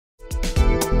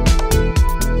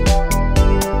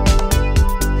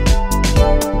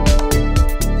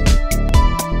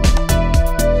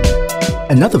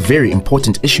Another very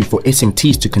important issue for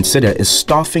SMTs to consider is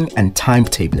staffing and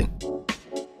timetabling.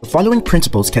 The following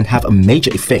principles can have a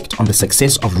major effect on the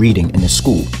success of reading in a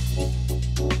school.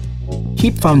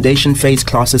 Keep foundation phase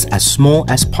classes as small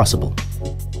as possible.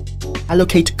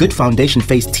 Allocate good foundation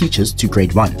phase teachers to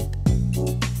grade 1.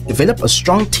 Develop a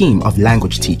strong team of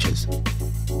language teachers.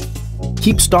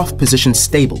 Keep staff positions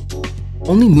stable.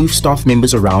 Only move staff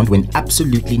members around when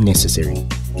absolutely necessary.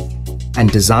 And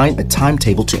design a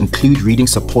timetable to include reading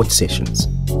support sessions.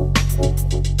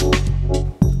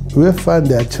 We find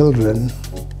there are children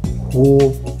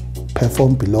who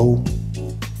perform below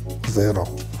 0.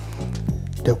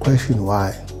 The question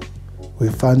why? We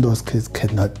find those kids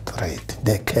cannot read.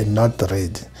 They cannot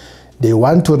read. They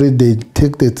want to read, they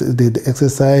take the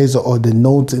exercise or the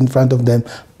notes in front of them,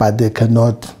 but they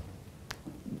cannot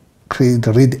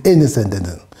read any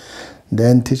sentence.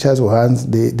 Then teachers, once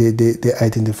they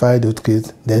identify those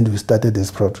kids, then we started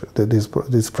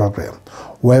this program,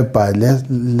 whereby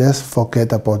let's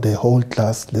forget about the whole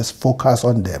class, let's focus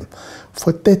on them.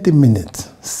 For 30 minutes,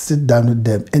 sit down with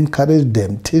them, encourage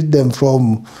them, teach them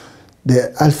from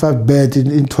the alphabet,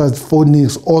 into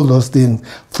phonics, all those things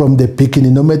from the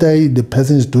beginning, no matter the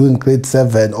person is doing grade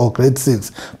 7 or grade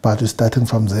 6, but we're starting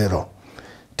from 0.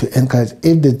 To encourage,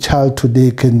 if the child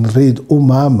today can read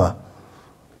umama,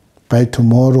 by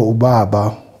tomorrow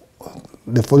ubaba,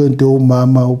 the following day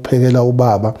umama uphekela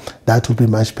ubaba, that will be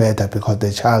much better because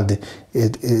the child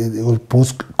it will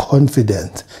boost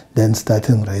confidence than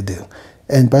starting reading.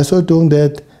 And by so doing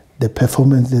that, the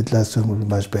performance in the classroom will be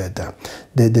much better.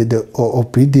 The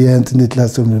obedience in the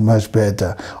classroom will be much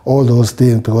better. All those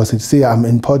things, because you see, I'm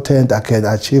important, I can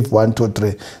achieve 1, 2,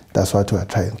 3. That's what we are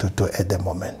trying to do at the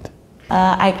moment.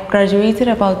 I graduated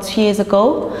about 2 years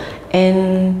ago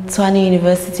in Tshwane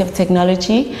University of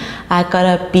Technology. I got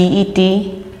a BEd.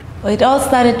 It all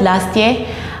started last year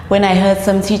when I heard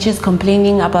some teachers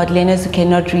complaining about learners who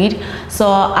cannot read. So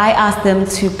I asked them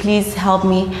to please help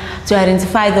me to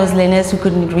identify those learners who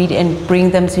couldn't read and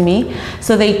bring them to me.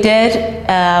 So they did.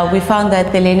 We found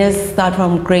that the learners start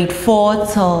from grade 4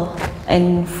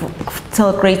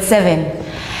 till grade 7.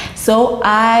 So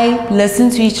I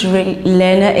listened to each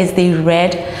learner as they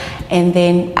read, and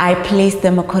then I placed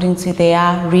them according to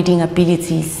their reading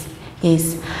abilities.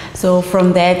 Yes. So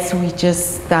from that, we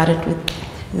just started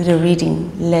with the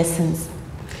reading lessons.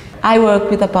 I work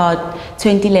with about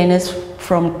 20 learners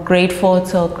from grade 4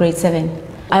 till grade 7.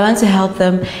 I want to help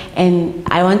them, and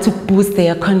I want to boost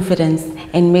their confidence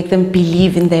and make them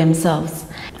believe in themselves.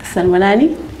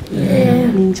 Sanibonani?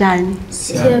 Ninjani?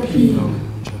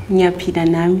 Ngiyaphila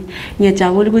nami.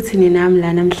 Ngiyajabula ukuthi ninami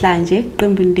la namhlanje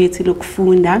iqembu lethu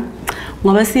lokufunda.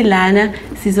 Ngoba silana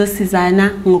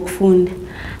sizosizana ngokufunda.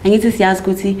 Angithi siyazi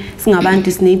ukuthi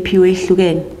singabantu sineziphiwo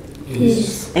ezihlukene.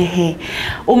 Yes.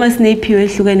 Uma sineziphiwo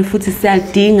ezihlukene futhi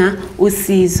siyadinga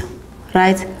usizo,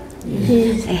 right?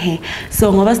 Yes.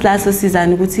 So ngoba sila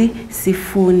sosizana ukuthi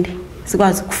sifunde,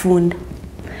 sikwazi ukufunda.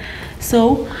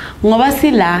 So ngoba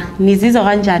sila nizizwa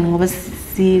kanjani ngoba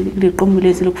siliqembu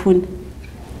lethu lokufunda?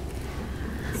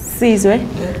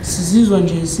 Sizizwa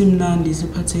nje simnandi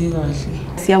siphatheke kahle.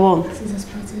 Siyabonga.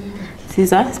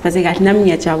 Sizwa siphatheke kahle. Nami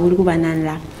ngiyajabula ukuba nani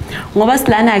la. Ngoba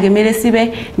silana ke kumele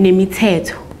sibe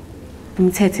nemithetho.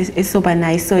 Imithetho esoba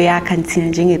nayo soyakha thina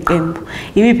njengeqembu.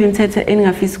 Yimiphi imithetho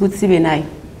eningafisa ukuthi sibe nayo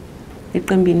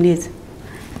eqembini lethu?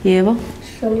 Yebo?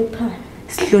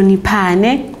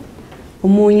 Sihloniphane.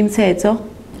 Omunye imithetho?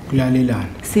 Kulalelana.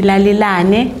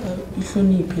 Silalelane.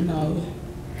 Ihloniphe nawe.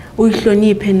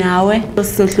 Uyihloniphe nawe,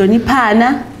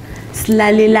 sizohloniphana,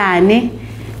 silalelane,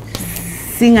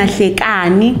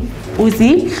 singahlekani,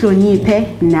 uzihloniphe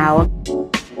nawe.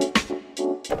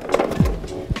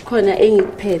 Khona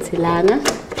engikuphethe lana.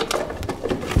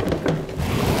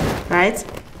 Right?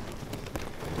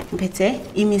 Ngiphethe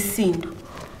imisindo.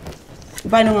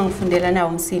 Ubani ongangifundela nawo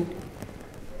umsindo?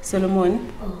 Solomon?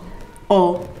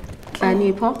 O.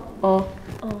 Nhlonipho? O.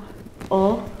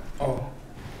 O.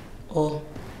 O.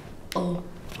 Oh.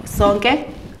 Sonke?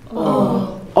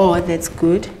 Oh. Oh, that's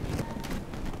good.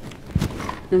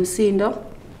 Nomsindo?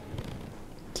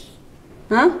 D.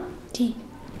 Huh? D.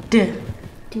 D.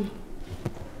 D.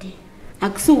 D.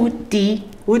 Aksu D.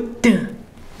 With D.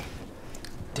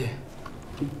 D.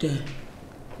 D.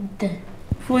 D.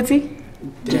 Futhi?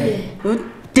 D. With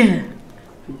D.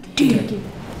 D.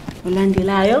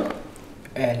 Ulandelayo?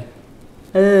 L.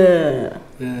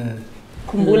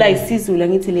 Khumbula isiZulu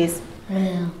ngithi lesi.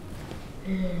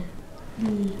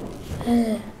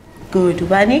 Good,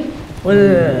 ubani?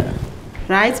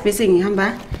 Right, bese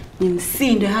ngihamba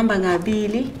ngimsindo ehamba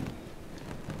ngabili.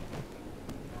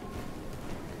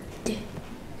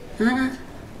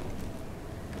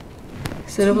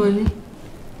 Solomon.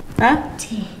 Huh?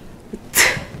 T.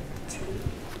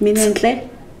 Minentle.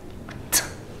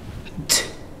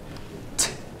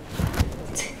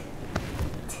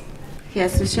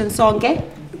 Yes, session song, okay?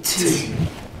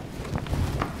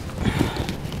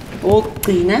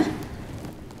 Ogcina.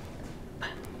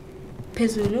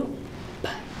 Phezulu.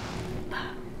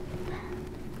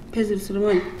 Phezulu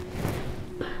Solomon.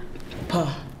 Pa.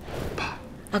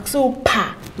 Akusu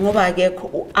pa ngoba akekho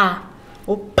u-a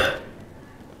u-p.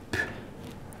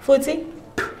 Futhi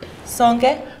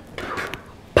sonke.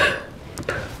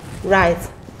 Right.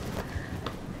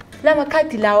 Lama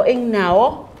khadi lawo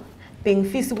enginawo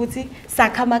bengifisa ukuthi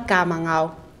sakha amagama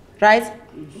ngawo. Right?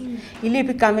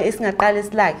 Yiliphi igama esingaqala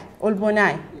esilake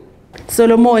olibonayo?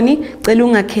 Solomoni, cela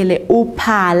ungakhele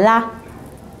uphala.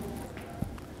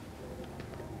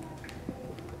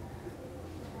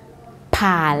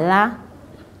 Phala.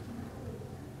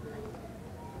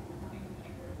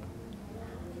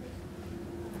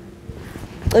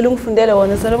 Cela ungifundele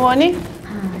wona Solomoni.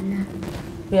 Phala.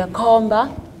 Uyakhomba.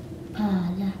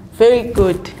 Phala. Very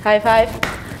good. High five.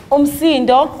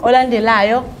 Umsindo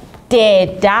olandelayo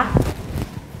deda.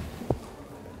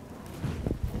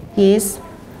 Yes.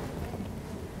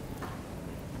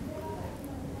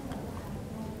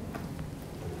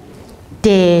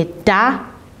 Deda.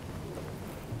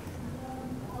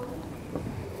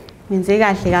 Menze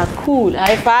kahle kakhulu.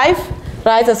 High five.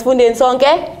 Right, asifundeni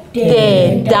sonke.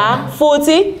 Deda.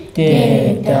 Futhi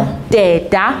Deda.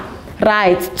 deda.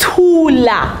 Right,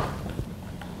 thula.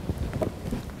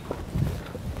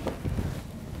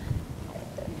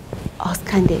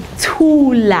 Oskande,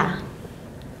 thula.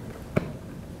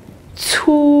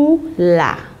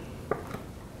 Thula.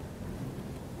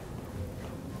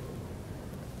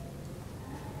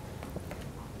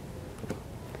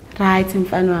 Right,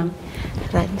 mfana wami.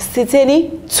 Right,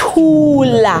 sitheni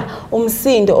thula.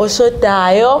 Umsindo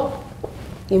oshodayo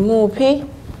imuphi?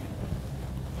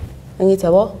 Angithi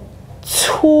yabo?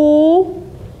 Thula.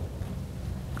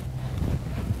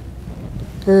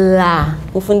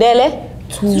 Ufundele?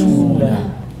 Thula.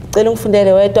 Cela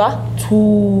ungifundele wedwa.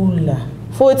 Thula.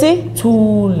 Futhi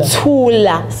Thula.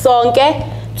 thula. Sonke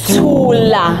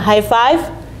thula. High five.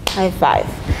 High five.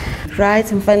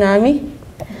 Right, mfana wami.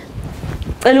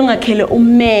 Cela ungakhele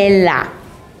umela.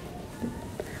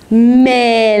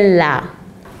 Mela.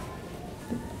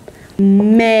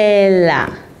 Mela.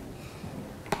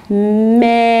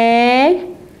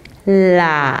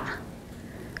 Mela.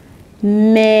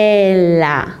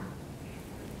 Mela.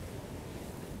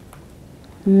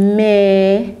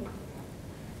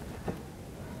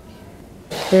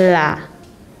 Mela.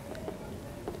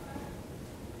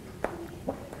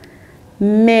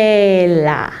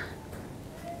 Mela.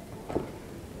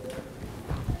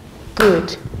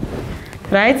 Good.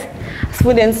 Right?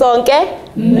 Sifundeni sonke.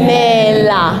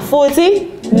 Mela. Futhi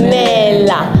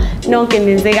mela. Nonke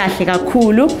nenze kahle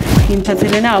kakhulu.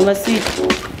 Ngiphathele nawo amaswidi.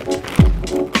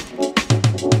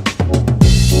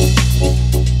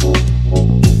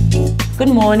 Good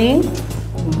morning.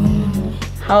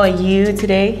 How are you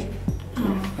today?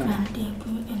 I'm fine, thank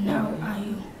you. And how are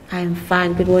you? I'm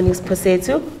fine. Good morning,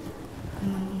 Sposetu.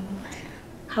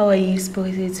 How are you,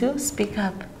 Sposetu? Speak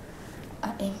up. I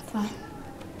am fine.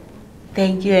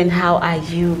 Thank you. And how are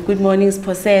you? Good morning,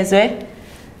 Sposezwe.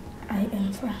 I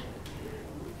am fine.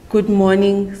 Good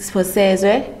morning,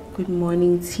 Sposezwe. Good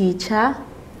morning, teacher.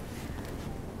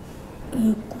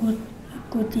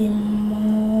 Good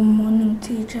morning,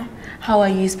 teacher. How are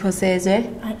you,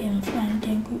 Sposezwe? I am fine,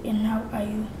 thank you. And how are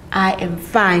you? I am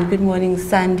fine. Good morning,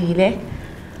 Sandile.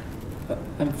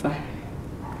 I'm fine.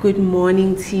 Good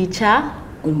morning, teacher.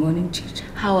 Good morning, teacher.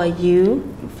 How are you?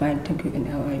 I'm fine, thank you. And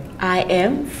how are you? I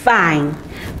am fine.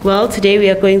 Well, today we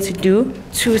are going to do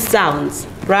two sounds,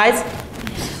 right?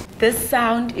 This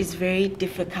sound is very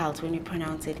difficult when you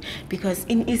pronounce it because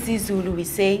in isiZulu we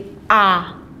say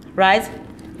ah, right?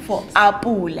 For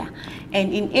apula.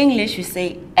 And in English we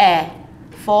say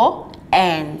for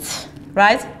ant,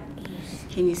 right? Yes.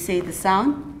 Can you say the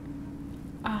sound?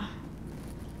 Ah.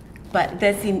 But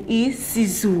that's in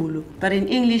isiZulu. But in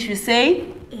English we say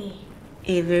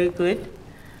very good.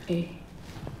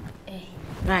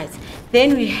 Right.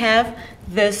 Then we have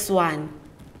this one.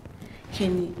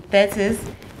 That is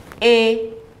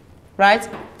a, right?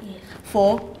 Yes.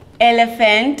 For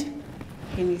elephant.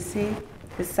 Can you see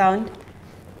the sound?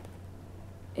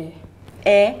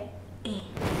 A.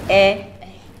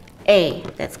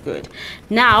 That's good.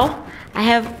 Now, I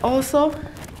have also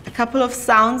a couple of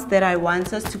sounds that I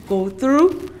want us to go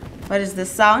through. What is the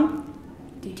sound?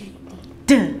 D.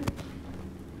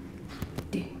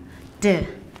 D.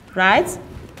 Right?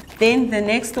 Then the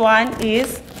next one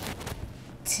is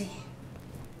T.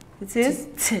 It is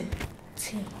T.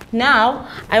 Now,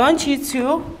 I want you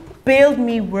to build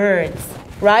me words,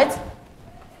 right?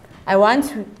 I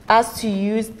want us to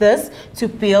use this to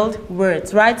build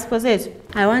words, right? Suppose it.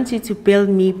 I want you to build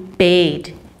me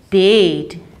bed.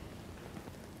 Bed.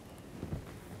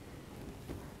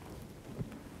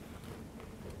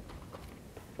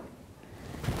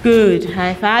 Good.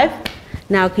 High five.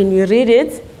 Now, can you read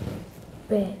it?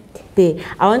 Bed. B.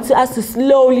 I want us to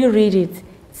slowly read it.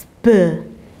 It's B.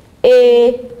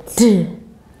 A. D.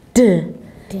 D.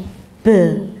 D. B.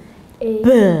 A.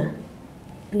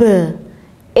 B. B.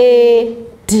 A.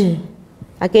 D.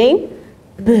 Again.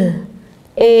 B.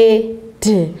 A.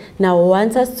 D. Now, I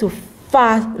want us to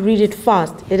read it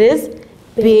fast. It is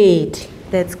bed.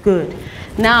 That's good.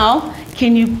 Now,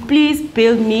 can you please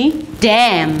build me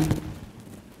dam?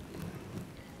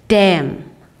 Dam.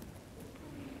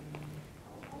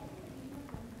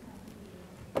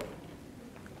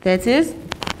 That is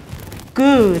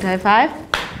good. High five.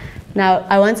 Now,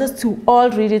 I want us to all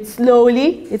read it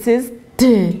slowly. It is D,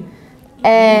 E,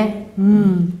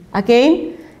 M.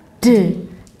 Again, D, E,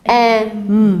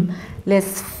 M.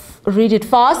 Let's read it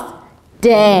fast.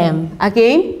 Dam.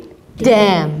 Again,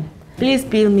 dam. Please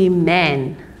build me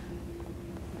man.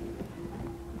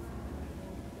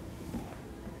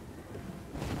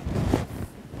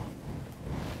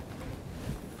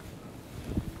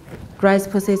 Right,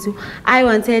 potato. I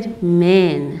wanted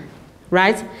man,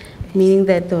 right? Meaning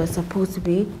that there was supposed to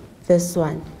be this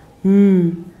one.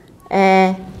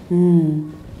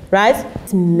 Right?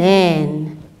 It's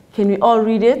man. Can we all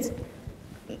read it?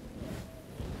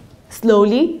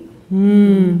 Slowly.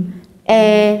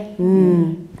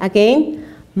 Again.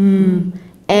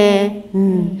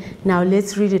 Now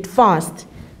let's read it fast.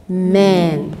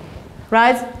 Man.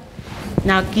 Right?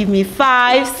 Now give me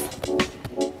fives.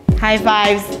 High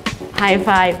fives. High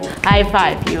five, high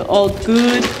five. You're all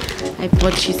good. I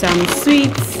bought you some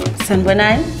sweets.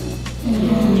 Sanbonani?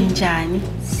 Ninjani?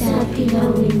 Siyaphila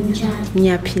wenjani?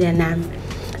 Ngiyaphila nami.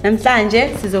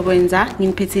 Namhlanje sizokwenza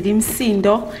nginiphethele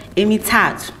imisindo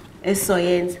emithathu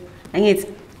esizoyenza. Angithi?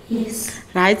 Yes.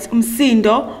 Right?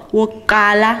 Umsindo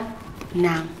wokuqala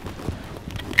na.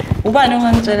 Ubani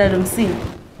ongangitshela lo msindo?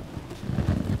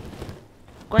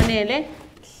 Kwanele?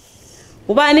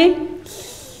 Ubani?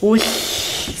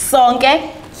 Sonke.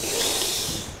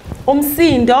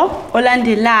 Umsindo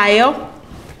olandelayo.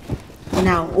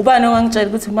 Now, ubani ongangitshela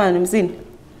ukuthi ubani umsindo?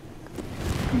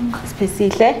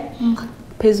 Sipesihle.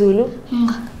 Phezulu.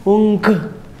 Ung.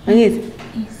 Angithi?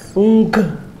 Ung.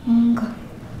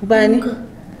 Ubani?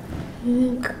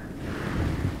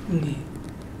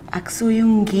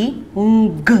 Akusuyungi.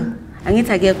 Ung.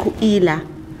 Angithi akekho ila.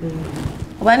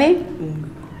 Ubani?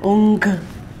 Ung.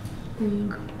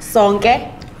 Sonke.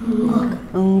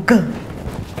 Ung.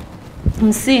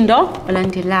 Umsindo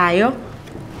olandelayo.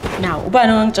 Now,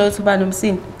 ubani ongangitshela ukuthi ubani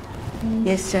umsindo?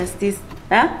 Yes, Justice.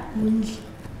 Huh?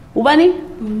 Ubani?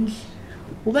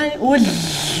 Ubani? Udl.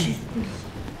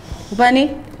 Ubani?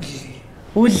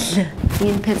 Udl.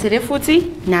 Nginiphethele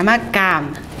futhi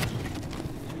namagama.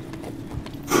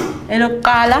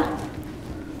 Elokuqala.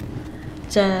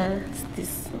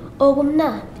 Justice.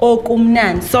 Okumnandi.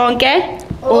 Okumnandi. Sonke?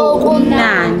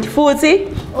 Okumnandi. Futhi?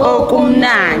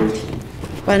 Okumnandi.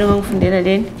 Ubani ongangifundela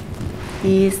leni?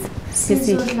 Yes.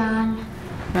 Sizodlala.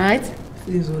 Right?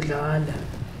 Sizodlala.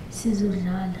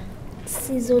 Sizodlala.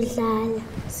 Sizodlala.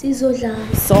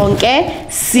 Sizodlala. Sonke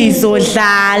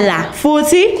sizodlala.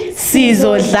 Futhi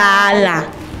sizodlala.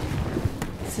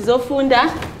 Sizofunda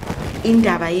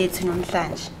indaba yethu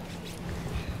namhlanje.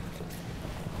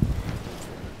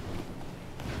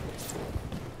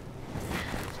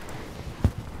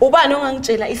 Ubani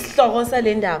ongangitshela isihloko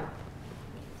sale ndaba?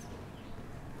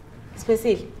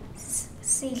 Sipesile.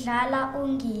 Sidlala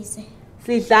ungize.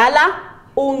 Sidlala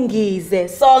ungize.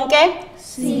 Sonke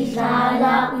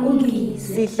Sidlala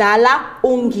ungize. sidlala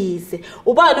ungize.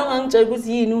 Ubani ongangitshela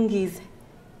ukuthi yini ungize?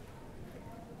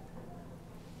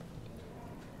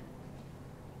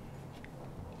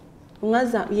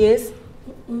 Ungaza? Yes.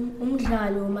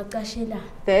 Umdlalo wamacashelana.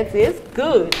 That is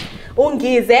good.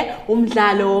 Ungize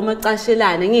umdlalo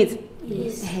wamacashelana ngithi?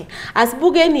 Yes.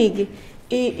 Asibukeni-ke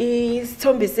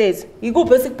isithombe sethu.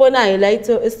 Yikuphi esikubonayo la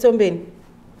esithombeni?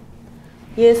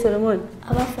 Yes, Solomon.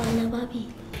 Abafana ababili.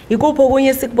 Yikuphi okunye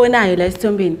esikubonayo la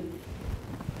esithombeni?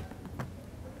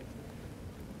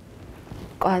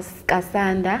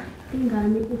 Kasanda.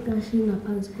 Ingane eqashe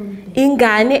ngaphansi kombhede.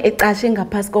 Ingane eqashe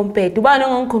ngaphansi kombhede. Ubani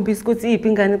ongangikhombisa ukuthi iyiphi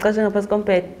ingane eqashe ngaphansi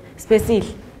kombhede?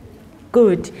 Sipesihle.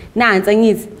 Good. Nansi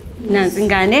ngithi. Nansi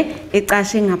ingane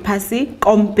eqashe ngaphansi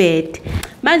kombhede.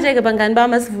 Manje ke bangani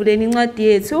bami sivuleni incwadi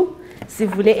yethu.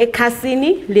 Sivule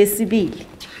ekhasini lesibili.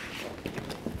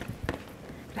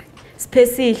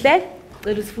 Siphesihle,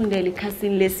 cela usifundele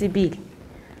ikhasini lesibili.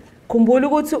 Khumbula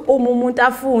ukuthi uma umuntu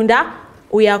afunda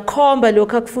uyakhomba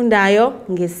lokho akufundayo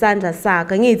ngesandla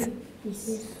sakhe, ngithi?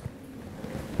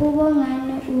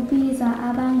 Ubongane ubiza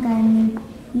abangani,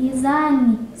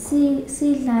 yizani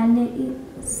sidlale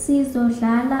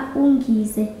sizodlala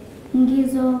ungize,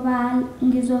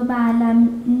 ngizobala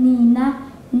nina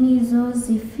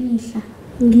nizozifihla.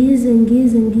 Ngize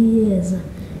ngiyeza,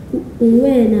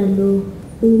 uwena lo,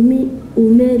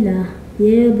 umela,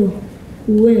 yebo,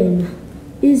 uwena,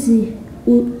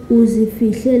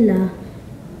 uzifihle la,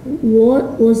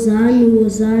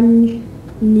 wozani,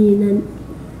 nina,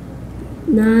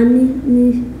 nani,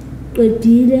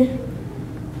 niqedile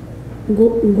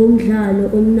ngomdlalo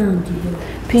omnandi lo.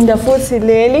 Phinda futhi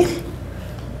leli.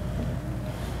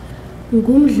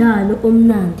 Ngumdlalo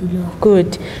omnandi lo.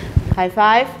 Good. High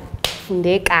five.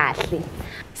 Funde kahle.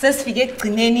 Sesifike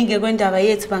ekugcineni ke kwendaba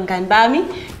yethu bangani bami.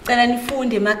 Cela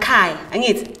nifunde emakhaya.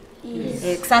 Angithi?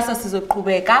 Yes. Kusasa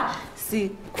sizoqhubeka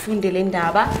sifunde le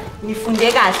ndaba.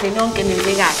 Nifunde kahle nonke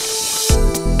nenze kahle.